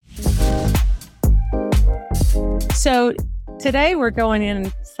So today we're going in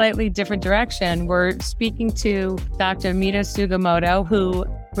a slightly different direction. We're speaking to Dr. Mina Sugimoto, who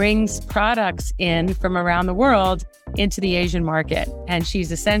brings products in from around the world into the Asian market. And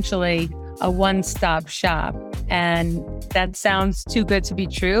she's essentially a one-stop shop. And that sounds too good to be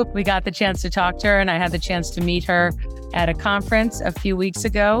true. We got the chance to talk to her, and I had the chance to meet her at a conference a few weeks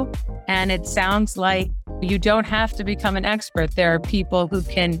ago. And it sounds like you don't have to become an expert. There are people who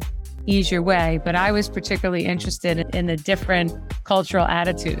can ease your way. But I was particularly interested in the different cultural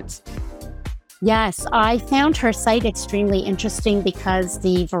attitudes. Yes, I found her site extremely interesting because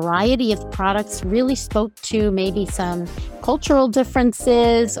the variety of products really spoke to maybe some cultural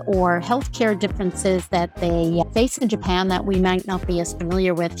differences or healthcare differences that they face in Japan that we might not be as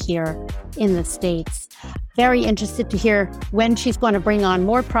familiar with here in the States. Very interested to hear when she's going to bring on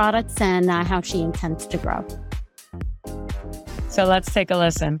more products and how she intends to grow. So let's take a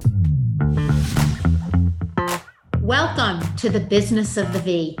listen. Welcome to the Business of the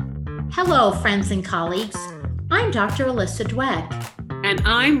V. Hello, friends and colleagues. I'm Dr. Alyssa Dweck. And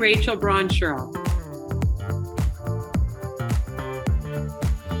I'm Rachel Braun-Scherl.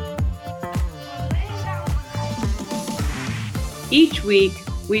 Each week,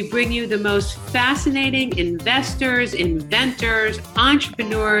 we bring you the most fascinating investors, inventors,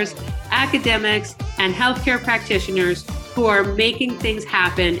 entrepreneurs, academics, and healthcare practitioners who are making things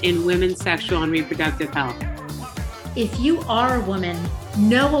happen in women's sexual and reproductive health. If you are a woman,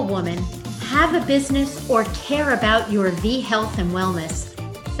 know a woman, have a business, or care about your V health and wellness,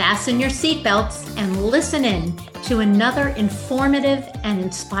 fasten your seatbelts and listen in to another informative and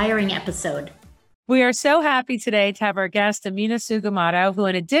inspiring episode. We are so happy today to have our guest, Mina Sugimoto, who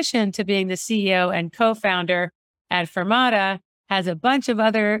in addition to being the CEO and co-founder at Fermata, has a bunch of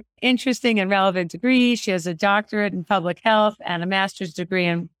other interesting and relevant degrees. She has a doctorate in public health and a master's degree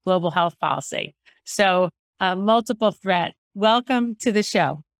in global health policy. So a multiple threat. Welcome to the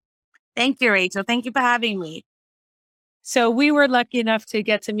show. Thank you, Rachel. Thank you for having me. So we were lucky enough to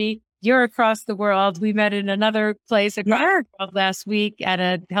get to meet. You're across the world. We met in another place across the world last week at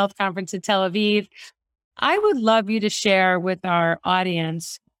a health conference in Tel Aviv. I would love you to share with our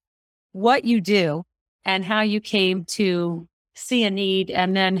audience what you do and how you came to see a need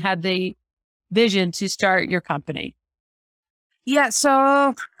and then had the vision to start your company. Yeah,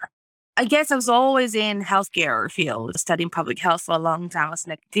 so I guess I was always in healthcare field, studying public health for a long time. I was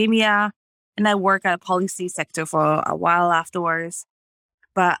in academia, and I worked at a policy sector for a while afterwards.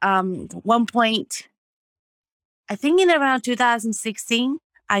 But one point, I think in around 2016,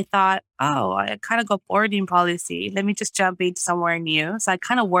 I thought, I kind of got bored in policy. Let me just jump into somewhere new. So I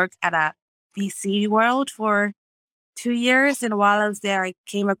kind of worked at a VC world for 2 years. And while I was there, I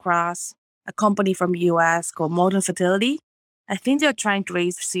came across a company from the US called Modern Fertility. I think they're trying to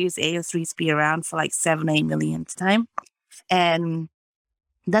raise Series A or Series B around for like 7-8 million at the time. And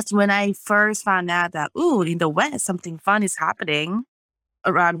that's when I first found out that, in the West, something fun is happening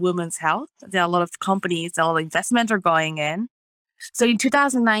around women's health. There are a lot of companies, a lot of investment are going in. So in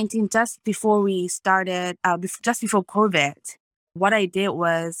 2019, just before we started, just before COVID, what I did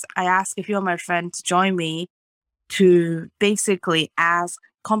was I asked a few of my friends to join me to basically ask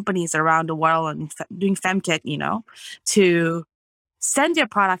companies around the world and doing femtech, to send their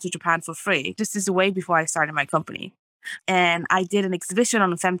product to Japan for free. This is way before I started my company. And I did an exhibition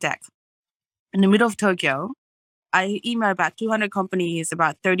on femtech in the middle of Tokyo. I emailed about 200 companies,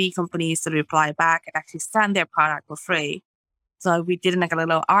 about 30 companies to reply back and actually send their product for free. So we did like a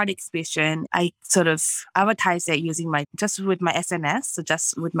little art exhibition. I sort of advertised it using with my SNS, so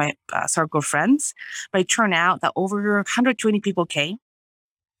just with my circle of friends. But it turned out that over 120 people came.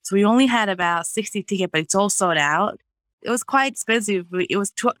 So we only had about 60 tickets, but it's all sold out. It was quite expensive. It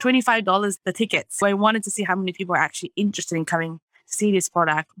was $25 the tickets. So I wanted to see how many people are actually interested in coming to see this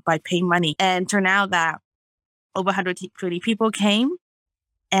product by paying money. And turned out that over 120 people came.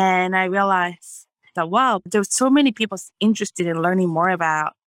 And I realized that, wow, there were so many people interested in learning more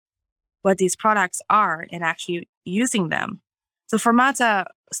about what these products are and actually using them. So Fermata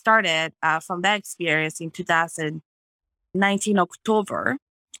started from that experience in 2019 October.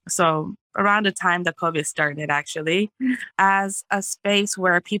 So around the time that COVID started, actually, as a space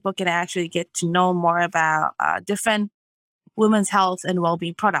where people can actually get to know more about different women's health and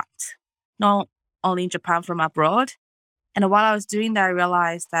well-being products, not only in Japan, from abroad. And while I was doing that, I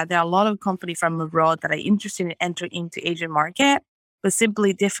realized that there are a lot of companies from abroad that are interested in entering into Asian market, but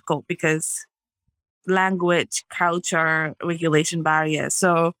simply difficult because language, culture, regulation barriers.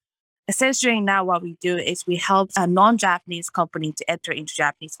 So essentially now what we do is we help a non-Japanese company to enter into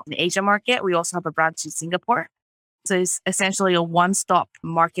Japanese and Asian market. We also have a branch in Singapore. So it's essentially a one-stop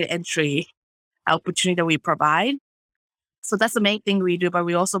market entry opportunity that we provide. So that's the main thing we do, but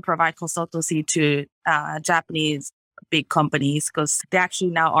we also provide consultancy to Japanese big companies because they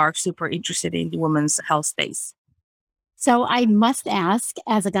actually now are super interested in the women's health space. So I must ask,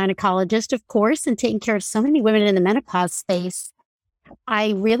 as a gynecologist, of course, and taking care of so many women in the menopause space,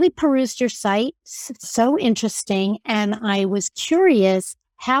 I really perused your site. So interesting. And I was curious,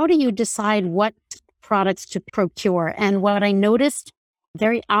 how do you decide what products to procure? And what I noticed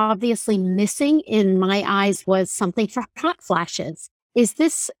very obviously missing in my eyes was something for hot flashes. Is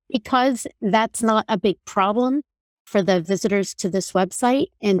this because that's not a big problem for the visitors to this website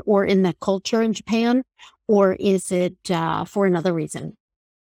or in the culture in Japan? Or is it for another reason?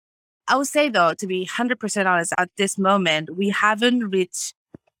 I would say, though, to be 100% honest, at this moment, we haven't reached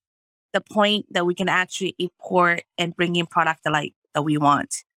the point that we can actually import and bring in product that we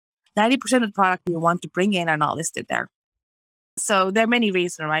want. 90% of the product we want to bring in are not listed there. So there are many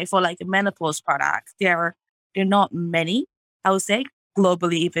reasons, right? For like menopause products, there are not many, I would say,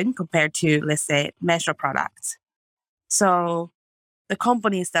 globally even compared to, let's say, menstrual products. So the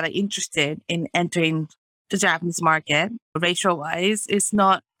companies that are interested in entering the Japanese market, ratio-wise, is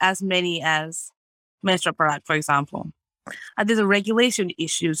not as many as menstrual product, for example. And there's a regulation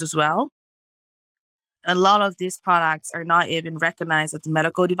issues as well. A lot of these products are not even recognized as a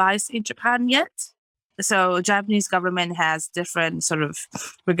medical device in Japan yet. So Japanese government has different sort of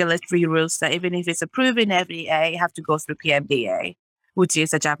regulatory rules that even if it's approved in FDA, you have to go through PMDA, which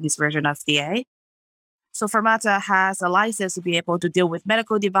is a Japanese version of FDA. So Fermata has a license to be able to deal with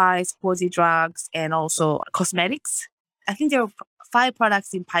medical device, posy drugs, and also cosmetics. I think there are 5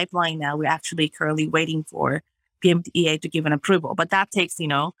 products in pipeline now. We're actually currently waiting for PMDA to give an approval, but that takes,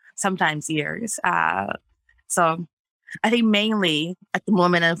 sometimes years. So I think mainly at the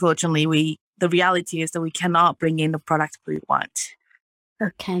moment, unfortunately, the reality is that we cannot bring in the product we want.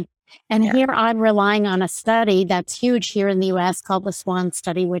 Okay. And here I'm relying on a study that's huge here in the US called the SWAN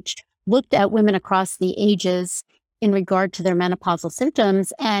study, which looked at women across the ages in regard to their menopausal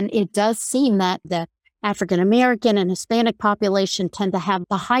symptoms. And it does seem that the African American and Hispanic population tend to have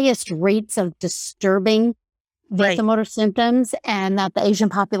the highest rates of disturbing vasomotor symptoms, and that the Asian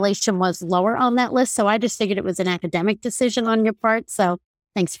population was lower on that list. So I just figured it was an academic decision on your part. So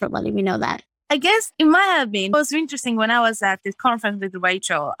thanks for letting me know that. I guess it might have been. It was interesting when I was at this conference with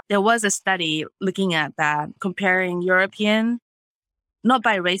Rachel, there was a study looking at that, comparing European, not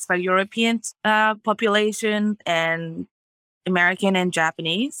by race, but European population and American and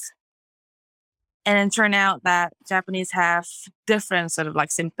Japanese. And it turned out that Japanese have different sort of like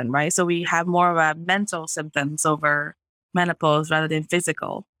symptoms, right? So we have more of a mental symptoms over menopause rather than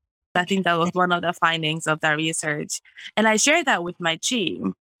physical. I think that was one of the findings of that research. And I shared that with my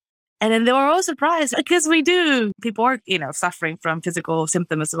team. And then they were all surprised because people are, suffering from physical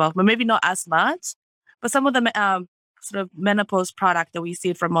symptoms as well, but maybe not as much. But some of the sort of menopause product that we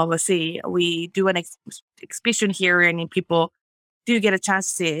see from overseas, we do an exhibition here and people do get a chance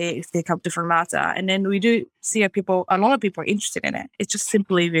to see it if they come to Fermata. And then we do see a lot of people are interested in it. It's just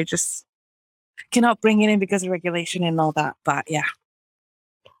simply, we just cannot bring it in because of regulation and all that. But yeah.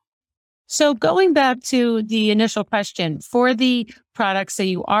 So going back to the initial question, for the products that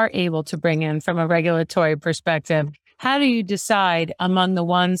you are able to bring in from a regulatory perspective, how do you decide among the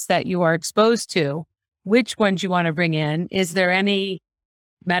ones that you are exposed to, which ones you want to bring in? Is there any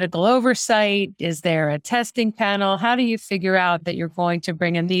medical oversight? Is there a testing panel? How do you figure out that you're going to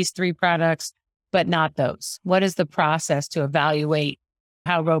bring in these 3 products, but not those? What is the process to evaluate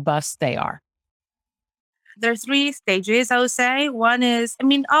how robust they are? There are 3 stages, I would say. One is,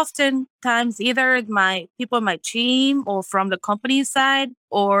 oftentimes either my people on my team or from the company side,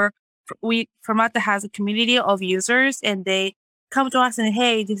 or Fermata has a community of users and they come to us and,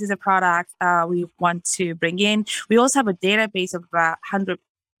 hey, this is a product we want to bring in. We also have a database of about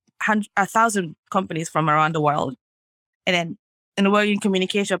 1,000 companies from around the world. And then we're in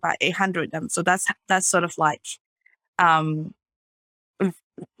communication about 800 of them. So that's sort of like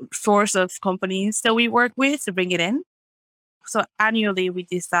source of companies that we work with to bring it in. So annually we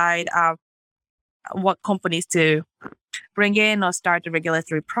decide what companies to bring in or start the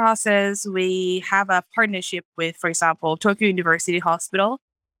regulatory process. We have a partnership with, for example, Tokyo University Hospital,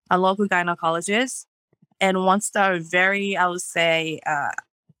 a local gynecologist, and once there are very, I would say,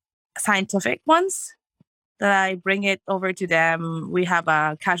 scientific ones that I bring it over to them. We have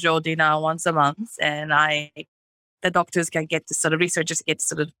a casual dinner once a month, and the doctors can get to sort of researchers get to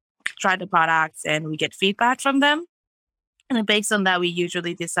sort of try the products and we get feedback from them. And then based on that, we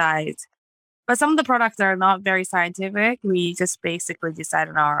usually decide. But some of the products are not very scientific. We just basically decide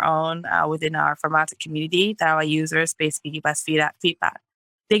on our own within our Fermata community that our users basically give us feedback.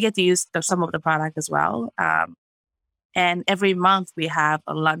 They get to use some of the product as well. And every month we have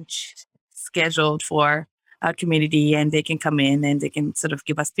a lunch scheduled for our community, and they can come in and they can sort of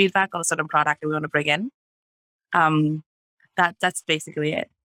give us feedback on a certain product that we want to bring in. That's basically it.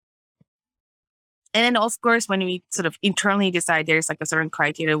 And then of course, when we sort of internally decide there's like a certain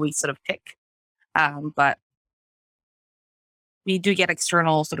criteria we sort of pick. But we do get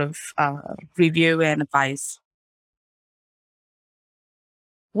external sort of review and advice.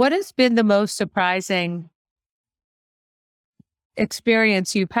 What has been the most surprising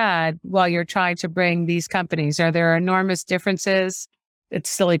experience you've had while you're trying to bring these companies? Are there enormous differences? It's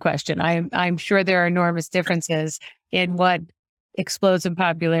a silly question. I'm sure there are enormous differences in what explodes in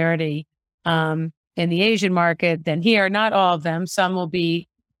popularity in the Asian market than here. Not all of them. Some will be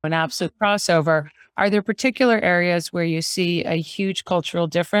an absolute crossover. Are there particular areas where you see a huge cultural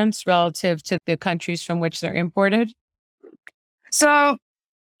difference relative to the countries from which they're imported? So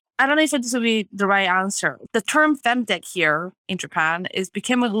I don't know if this will be the right answer. The term femtech here in Japan is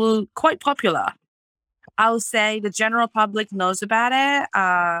becoming quite popular. I would say the general public knows about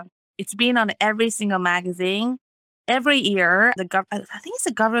it. It's been on every single magazine. Every year, I think it's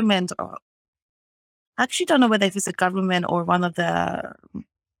the government, or I actually don't know whether it's a government or one of the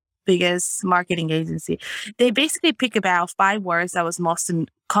biggest marketing agency. They basically pick about 5 words that was most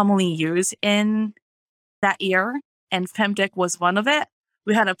commonly used in that year, and femtech was one of it.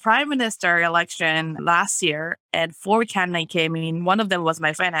 We had a prime minister election last year, and 4 candidates came in. One of them was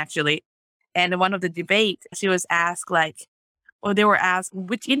my friend, actually. And in one of the debates, she was asked, they were asked,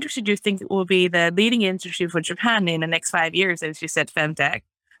 which industry do you think will be the leading industry for Japan in the next 5 years? And she said femtech.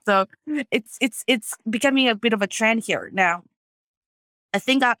 So it's becoming a bit of a trend here now. I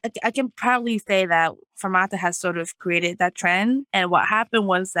think I can probably say that Fermata has sort of created that trend. And what happened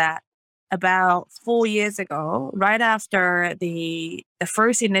was that about 4 years ago, right after the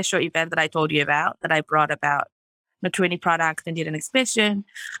first initial event that I told you about, that I brought about 20 products and did an exhibition.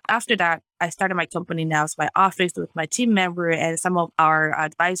 After that, I started my company now. It's my office with my team member and some of our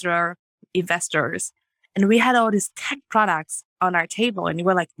advisor investors. And we had all these tech products on our table. And we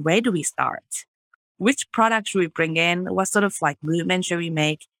were like, where do we start? Which product should we bring in? What sort of movement should we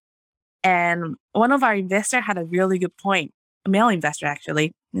make? And one of our investors had a really good point, a male investor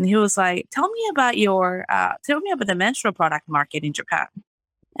actually. And he was like, tell me about the menstrual product market in Japan.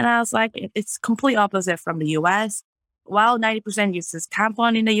 And I was like, it's complete opposite from the US. While 90% uses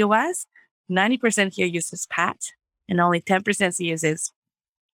tampon in the US, 90% here uses patch, and only 10% uses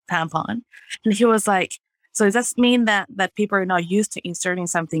tampon. And he was like, so does that mean that people are not used to inserting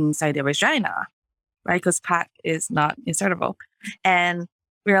something inside their vagina, right? Because patch is not insertable. And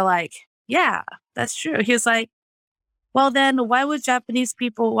we were like, yeah, that's true. He was like, well, then why would Japanese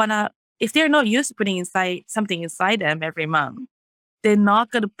people if they're not used to putting something inside them every month, they're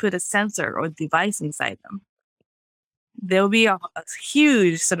not going to put a sensor or device inside them. There will be a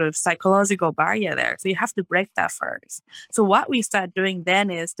huge sort of psychological barrier there. So you have to break that first. So what we start doing then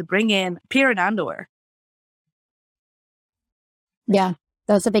is to bring in period underwear. Yeah,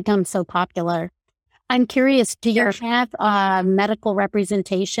 those have become so popular. I'm curious, do you have medical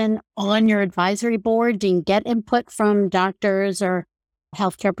representation on your advisory board? Do you get input from doctors or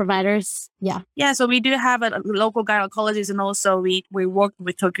healthcare providers? Yeah. So we do have a local gynecologist, and also we work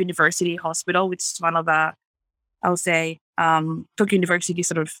with Tokyo University Hospital, which is one of the, I would say, Tokyo University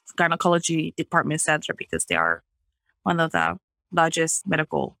sort of gynecology department center, because they are one of the largest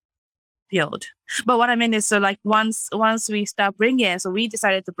medical field. But what I mean is, so once we start bringing, so we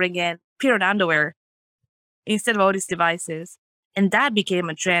decided to bring in period underwear instead of all these devices, and that became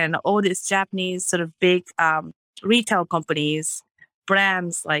a trend. All these Japanese sort of big retail companies,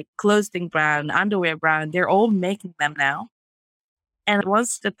 brands like clothing brand, underwear brand, they're all making them now. And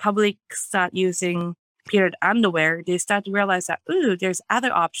once the public start using period underwear, they start to realize that, there's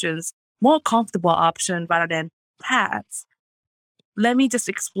other options, more comfortable option rather than pads. Let me just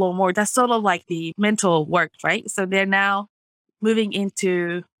explore more. That's sort of like the mental work, right? So they're now moving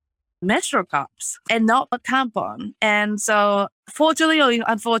into menstrual cups and not a tampon. And so fortunately or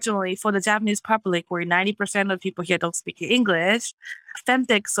unfortunately for the Japanese public, where 90% of people here don't speak English,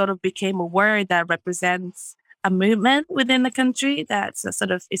 femtech sort of became a word that represents a movement within the country that's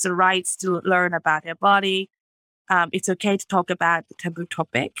it's a right to learn about their body. It's okay to talk about the taboo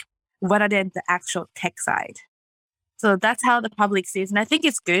topic rather than the actual tech side. So that's how the public sees. And I think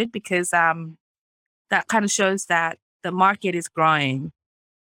it's good because that kind of shows that the market is growing.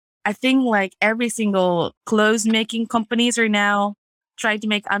 I think every single clothes making companies are now trying to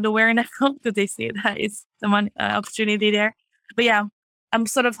make underwear now because they see that it's the opportunity there. But yeah, I'm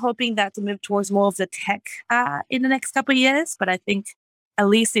sort of hoping that to move towards more of the tech in the next couple of years. But I think at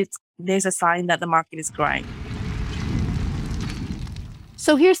least there's a sign that the market is growing.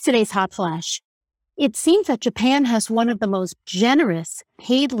 So here's today's hot flash. It seems that Japan has one of the most generous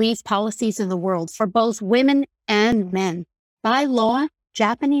paid leave policies in the world for both women and men. By law,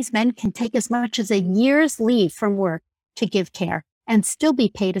 Japanese men can take as much as a year's leave from work to give care and still be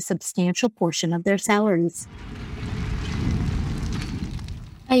paid a substantial portion of their salaries.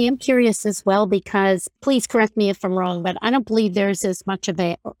 I am curious as well because, please correct me if I'm wrong, but I don't believe there's as much of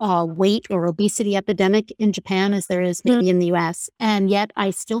a weight or obesity epidemic in Japan as there is maybe in the US. And yet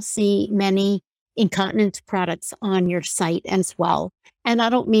I still see many incontinence products on your site as well. And I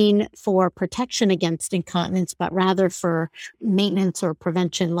don't mean for protection against incontinence, but rather for maintenance or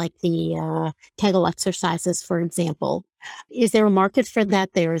prevention, like the Kegel exercises, for example. Is there a market for that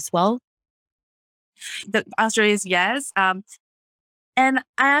there as well? The answer is yes. And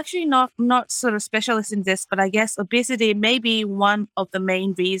I actually not sort of specialist in this, but I guess obesity may be one of the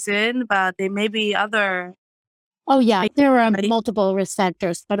main reason, but there may be other. Oh, yeah, there are multiple risk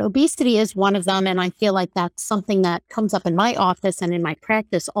factors, but obesity is one of them. And I feel like that's something that comes up in my office and in my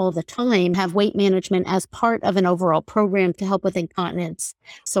practice all the time, have weight management as part of an overall program to help with incontinence.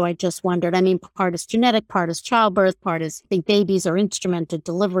 So I just wondered, I mean, part is genetic, part is childbirth, part is big babies or instrumented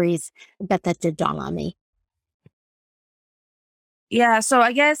deliveries. I bet that did dawn on me. Yeah, so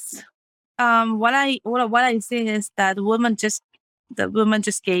I guess what I think is that the woman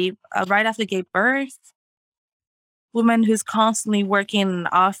just gave right after gave birth. Woman who's constantly working in an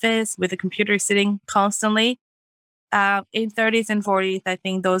office with a computer sitting constantly. In 30s and 40s, I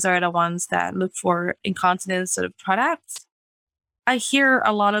think those are the ones that look for incontinence sort of products. I hear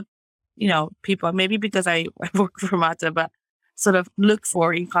a lot of, people, maybe because I work for Mata, but sort of look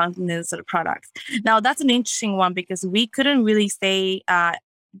for incontinence sort of products. Now, that's an interesting one because we couldn't really say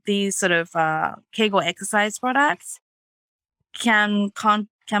these sort of Kegel exercise products can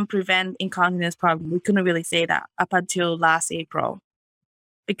prevent incontinence problem. We couldn't really say that up until last April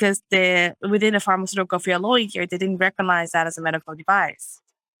because within the pharmaceutical field law here, they didn't recognize that as a medical device.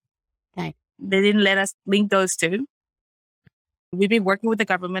 Okay. They didn't let us link those two. We've been working with the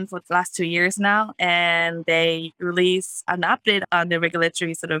government for the last 2 years now, and they released an update on the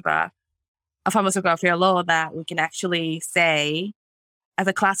regulatory sort of a pharmaceutical field law that we can actually say as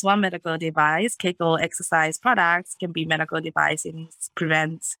a class 1 medical device, Kegel exercise products can be medical device and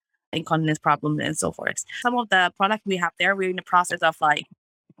prevent incontinence problems and so forth. Some of the products we have there, we're in the process of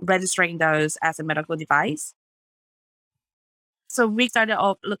registering those as a medical device. So we started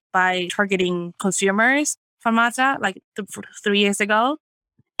off by targeting consumers from Mata 3 years ago.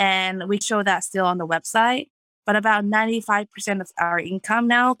 And we show that still on the website. But about 95% of our income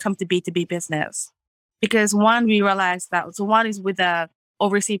now come to B2B business. Because one, we realized that, so one is with the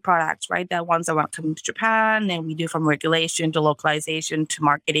overseas products, right? The ones that are coming to Japan, and we do from regulation to localization to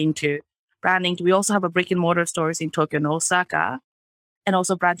marketing to branding. We also have a brick and mortar stores in Tokyo and Osaka, and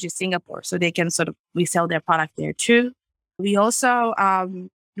also branches in Singapore. So they can we sell their product there too. We also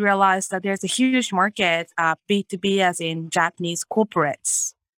realized that there's a huge market, B2B as in Japanese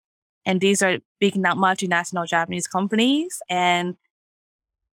corporates. And these are big multinational Japanese companies. And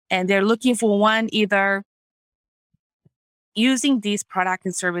they're looking for one, either using these products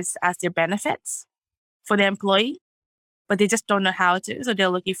and services as their benefits for the employee, but they just don't know how to. So they're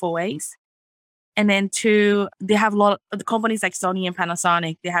looking for ways. And then two, they have a lot of the companies like Sony and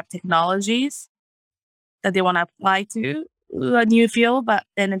Panasonic, they have technologies that they want to apply to a new field, but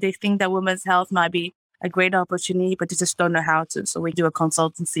then they think that women's health might be a great opportunity, but they just don't know how to. So we do a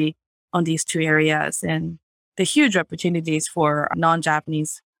consultancy on these two areas, and the huge opportunities for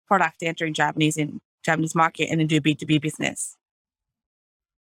non-Japanese product entering Japanese market and do B2B business.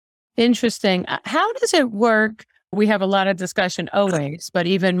 Interesting. How does it work? We have a lot of discussion always, but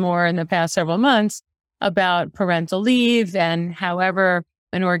even more in the past several months about parental leave and however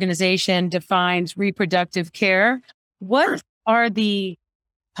an organization defines reproductive care. What are the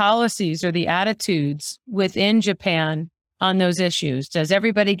policies or the attitudes within Japan on those issues? Does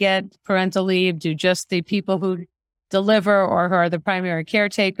everybody get parental leave? Do just the people who deliver or who are the primary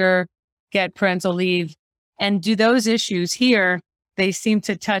caretaker get parental leave? And do those issues here, they seem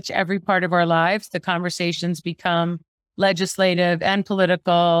to touch every part of our lives. The conversations become legislative and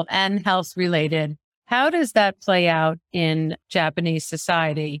political and health related. How does that play out in Japanese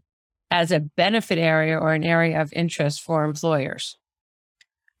society as a benefit area or an area of interest for employers?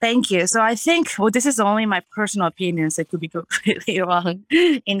 Thank you. So I think, this is only my personal opinion, so it could be completely wrong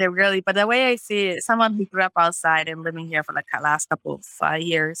in the reality. But the way I see it, someone who grew up outside and living here for the last couple of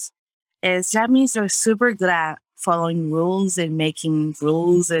years, is Japanese are super good at following rules and making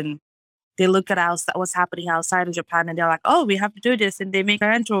rules. And they look at what's happening outside of Japan and they're like, oh, we have to do this. And they make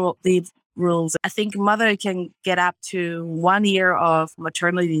parental leave rules. I think mother can get up to 1 year of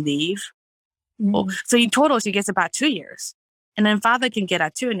maternity leave. So in total, she gets about 2 years. And then father can get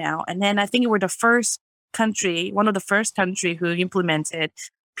at 2 now. And then I think we're the first country, one of the first country who implemented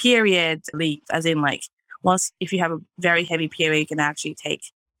period leave, as in like once if you have a very heavy period, you can actually take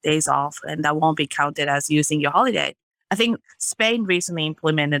days off and that won't be counted as using your holiday. I think Spain recently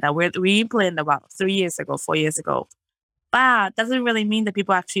implemented that. We implemented about 3 years ago, 4 years ago. But doesn't really mean that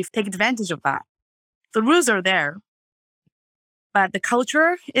people actually take advantage of that. The rules are there, but the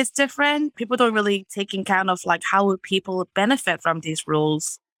culture is different. People don't really take in account of like how would people benefit from these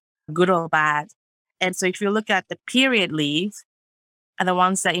rules, good or bad. And so if you look at the period leave and the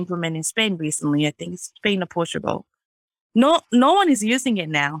ones that implement in Spain recently, I think it's Spain or Portugal, no one is using it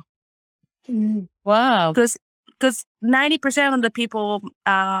now. Wow. Because 90% of the people,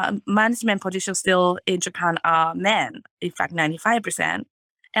 management positions still in Japan are men. In fact, 95%.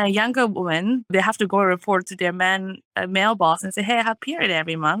 And a younger woman, they have to go report to their male boss and say, hey, I have period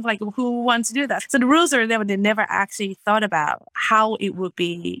every month. Like, who wants to do that? So the rules are there, but they never actually thought about how it would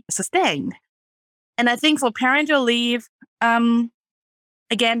be sustained. And I think for parental leave, again,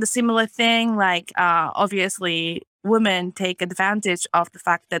 the similar thing, like obviously women take advantage of the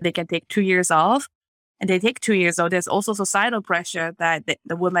fact that they can take 2 years off. And they take 2 years off. There's also societal pressure that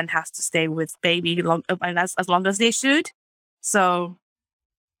the woman has to stay with baby as long as they should. So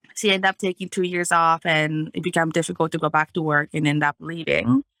she ended up taking 2 years off and it became difficult to go back to work and end up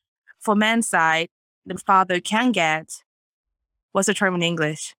leaving. For men's side, the father can get, what's the term in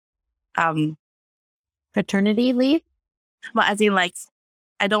English? Paternity leave? Well, as in like,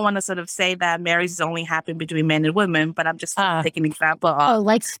 I don't want to sort of say that marriage is only happening between men and women, but I'm just taking an example of.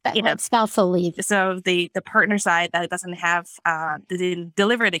 Like spousal leave. So the partner side that doesn't have, didn't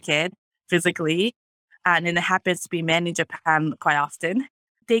deliver the kid physically, and then it happens to be men in Japan quite often.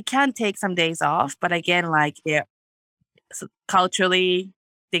 They can take some days off, but again, like so culturally,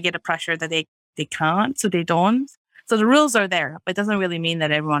 they get a pressure that they can't, so they don't. So the rules are there, but it doesn't really mean that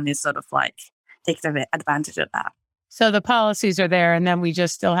everyone is sort of like taking advantage of that. So the policies are there, and then we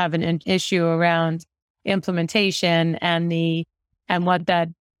just still have an issue around implementation and what that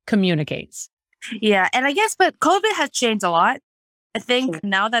communicates. Yeah, and I guess, but COVID has changed a lot. I think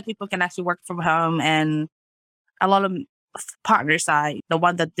now that people can actually work from home, and a lot of partner side, the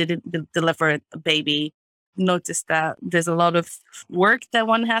one that didn't deliver a baby, noticed that there's a lot of work that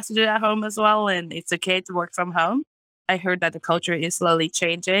one has to do at home as well, and it's okay to work from home. I heard that the culture is slowly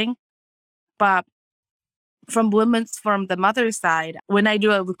changing, but from the mother's side, when I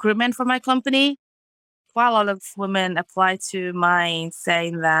do a recruitment for my company, quite a lot of women apply to mine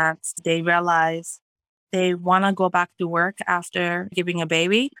saying that they realize they want to go back to work after giving a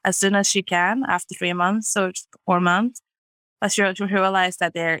baby as soon as she can, after 3 months or 4 months. But she realize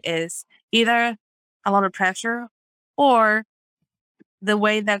that there is either a lot of pressure or the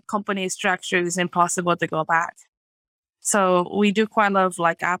way that company is structured is impossible to go back. So we do quite a lot of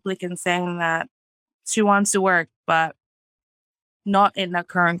like applicants saying that she wants to work, but not in the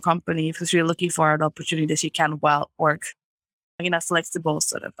current company because she's looking for an opportunity that she can work in a flexible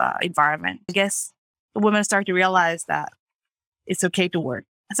sort of environment. I guess the women start to realize that it's okay to work.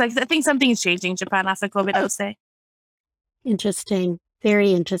 So I think something is changing in Japan after COVID, I would say. Interesting.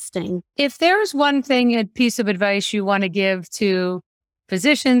 Very interesting. If there's one thing, a piece of advice you want to give to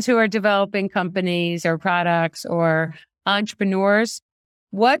physicians who are developing companies or products or entrepreneurs,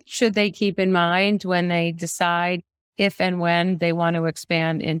 what should they keep in mind when they decide if and when they want to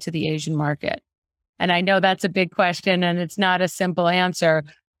expand into the Asian market? And I know that's a big question and it's not a simple answer,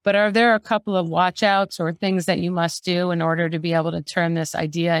 but are there a couple of watch outs or things that you must do in order to be able to turn this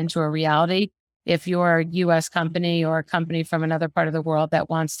idea into a reality if you're a US company or a company from another part of the world that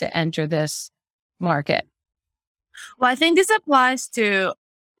wants to enter this market? Well, I think this applies to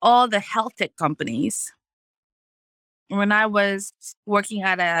all the health tech companies. When I was working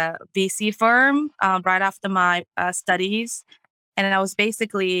at a VC firm right after my studies, and I was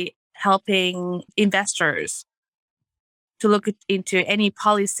basically helping investors to look into any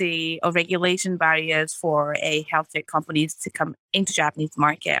policy or regulation barriers for a health tech companies to come into Japanese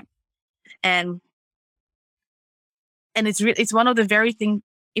market. And it's one of the very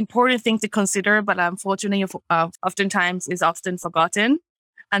important things to consider, but unfortunately, oftentimes is often forgotten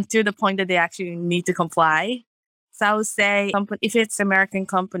until the point that they actually need to comply. So I would say if it's American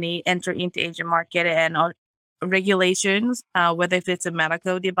company enter into Asian market and regulations, whether if it's a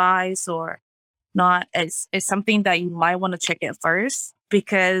medical device or not, it's something that you might want to check it first.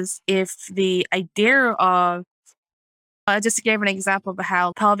 Because if the idea of I just gave an example of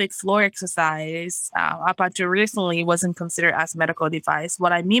how pelvic floor exercise up until recently wasn't considered as a medical device.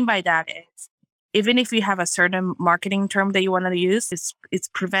 What I mean by that is, even if you have a certain marketing term that you want to use, it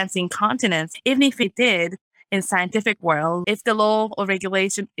prevents incontinence. Even if it did in scientific world, if the law or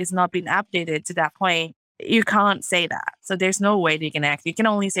regulation is not being updated to that point, you can't say that. So there's no way that you can act. You can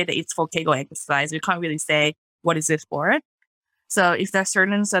only say that it's for Kegel exercise. You can't really say what is this for. So if there's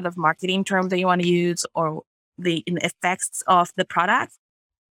certain sort of marketing term that you want to use or the effects of the product,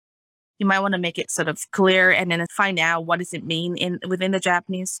 you might want to make it sort of clear and then find out what does it mean within the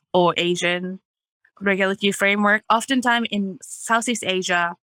Japanese or Asian regulatory framework. Oftentimes in Southeast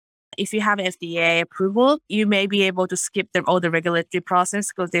Asia, if you have FDA approval, you may be able to skip all the regulatory process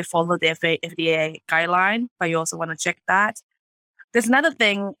because they follow the FDA guideline, but you also want to check that. There's another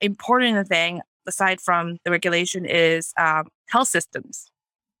important thing, aside from the regulation is health systems.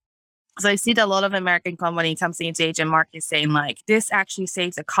 So I see that a lot of American company comes into Asian market saying like, this actually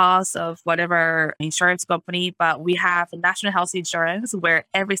saves the cost of whatever insurance company, but we have a national health insurance where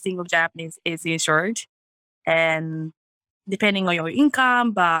every single Japanese is insured. And depending on your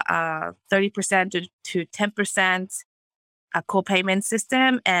income, but 30% to 10% a co-payment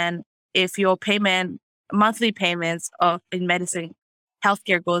system. And if your monthly payments in medicine,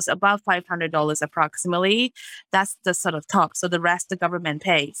 healthcare goes above $500 approximately, that's the sort of top. So the rest the government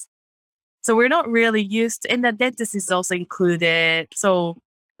pays. So we're not really used to, and the dentist is also included. So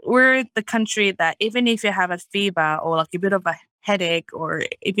we're the country that even if you have a fever or like a bit of a headache or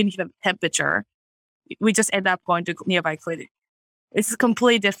even if you have a temperature, we just end up going to nearby clinic. It's a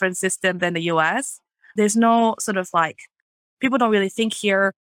completely different system than the US. There's no sort of like, people don't really think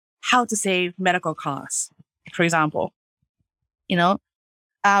here how to save medical costs, for example.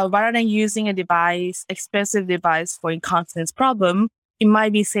 Rather than using expensive device for incontinence problem, it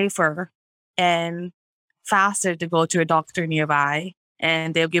might be safer and faster to go to a doctor nearby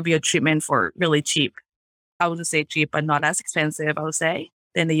and they'll give you a treatment for really cheap. I wouldn't say cheap, but not as expensive, I would say,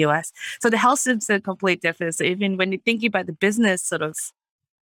 than the US. So the health system is a complete difference. So even when you're thinking about the business sort of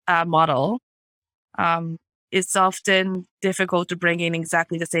model, it's often difficult to bring in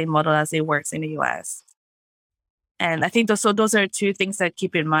exactly the same model as it works in the US. And I think those are two things that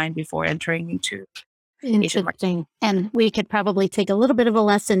keep in mind before entering into Interesting. And we could probably take a little bit of a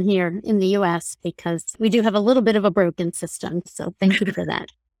lesson here in the US because we do have a little bit of a broken system. So thank you for that.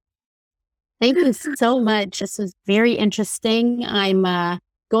 Thank you so much. This was very interesting. I'm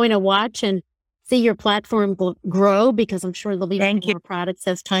going to watch and see your platform grow because I'm sure there'll be more products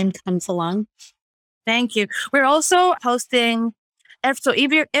as time comes along. Thank you. We're also hosting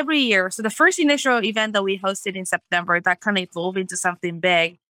every year. So the first initial event that we hosted in September, that kind of evolved into something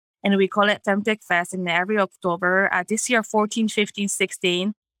big. And we call it Femtech Fest. And every October, this year, 14, 15,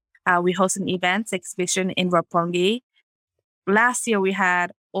 16, we host an event exhibition in Roppongi. Last year, we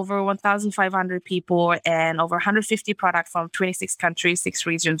had over 1,500 people and over 150 products from 26 countries, 6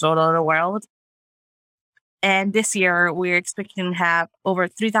 regions all over the world. And this year, we're expecting to have over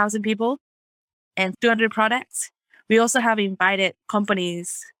 3,000 people and 200 products. We also have invited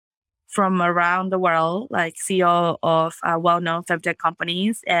companies from around the world, like CEO of well-known femtech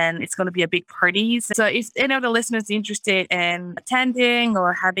companies, and it's going to be a big party. So if any of the listeners are interested in attending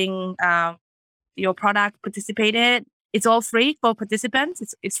or having your product participated, it's all free for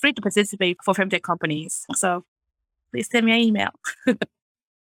participants. It's free to participate for femtech companies. So please send me an email.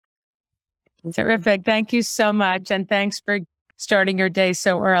 Terrific. Thank you so much. And thanks for starting your day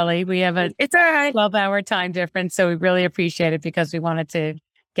so early. We have it's all right. 12-hour time difference. So we really appreciate it because we wanted to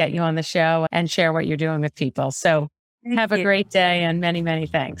get you on the show and share what you're doing with people. So have a great day and many, many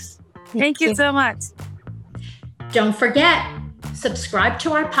thanks. Thank you so much. Don't forget, subscribe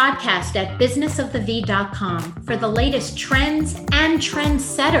to our podcast at businessofthev.com for the latest trends and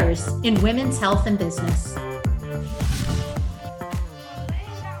trendsetters in women's health and business.